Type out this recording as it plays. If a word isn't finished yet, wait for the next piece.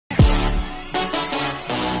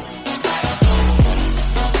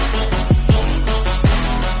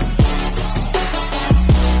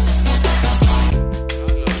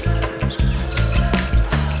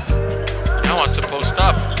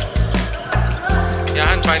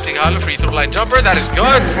and finds Ighalo, free throw line jumper. That is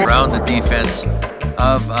good. Around the defense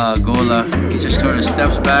of Gola. He just sort of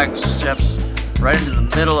steps back, steps right into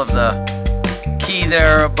the middle of the key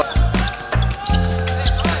there. But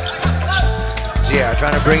yeah,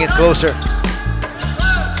 trying to bring it closer.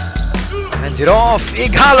 Hands it off.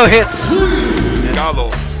 Ighalo hits.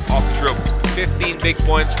 Ighalo off dribble. 15 big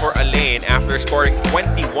points for Elaine after scoring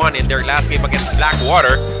 21 in their last game against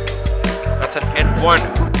Blackwater. That's an N1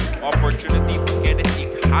 opportunity for Kenneth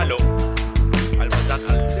Ighalo. Almadan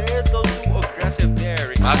a little too aggressive there.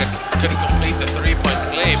 Magan couldn't complete the three-point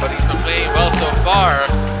play, but he's been playing well so far.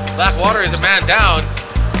 Blackwater is a man down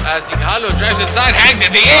as Ighalo drives inside, hangs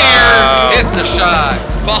in the air, hits the shot,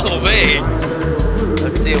 ball away.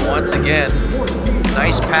 Let's see it once again.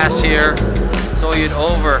 Nice pass here. Soyud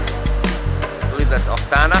over. I believe that's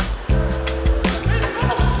Oftana.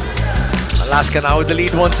 Alaska now with the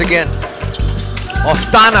lead once again.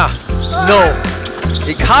 Oftana. No.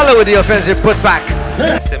 Ighalo with the offensive putback.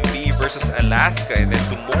 SMB versus Alaska, and then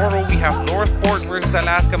tomorrow we have Northport versus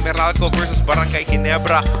Alaska, Meralco versus Barangay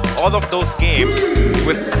Ginebra. All of those games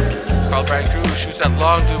with Carl Brian Cruz shoots that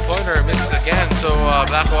long two-pointer, misses again. So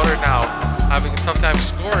Blackwater now having a tough time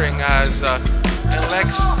scoring as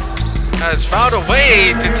NLEX has found a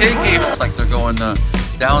way to take a. Looks like they're going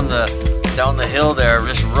down the hill there,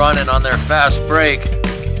 just running on their fast break,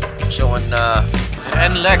 showing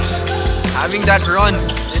NLEX having that run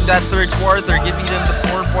in that third quarter, giving them the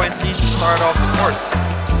 4-point lead to start off the fourth.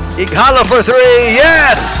 Ighalo for three,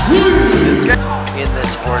 yes! in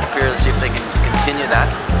this fourth period. Let's see if they can continue that.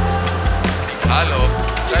 Ighalo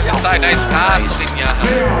drives inside, nice pass.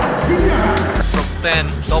 From 10,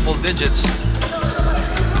 double digits.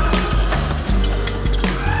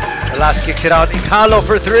 Alas kicks it out. Ighalo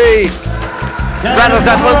for three. Rattles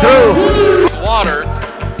that one through. Water.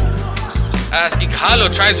 As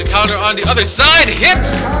Ighalo tries to counter on the other side,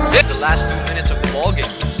 hits! The last 2 minutes of the ball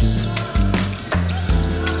game.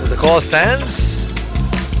 So the call stands.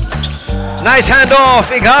 Nice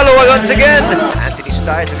handoff. Ighalo once again. Anthony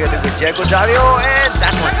Sutay together with Diego Dario, and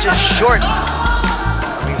that one just short.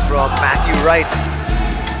 Coming from Matthew Wright.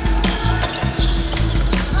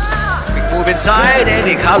 Big move inside, and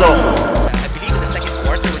Ighalo. I believe in the second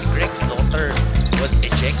quarter when Greg Slaughter was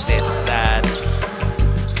ejected that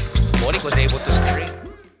Bolick was able to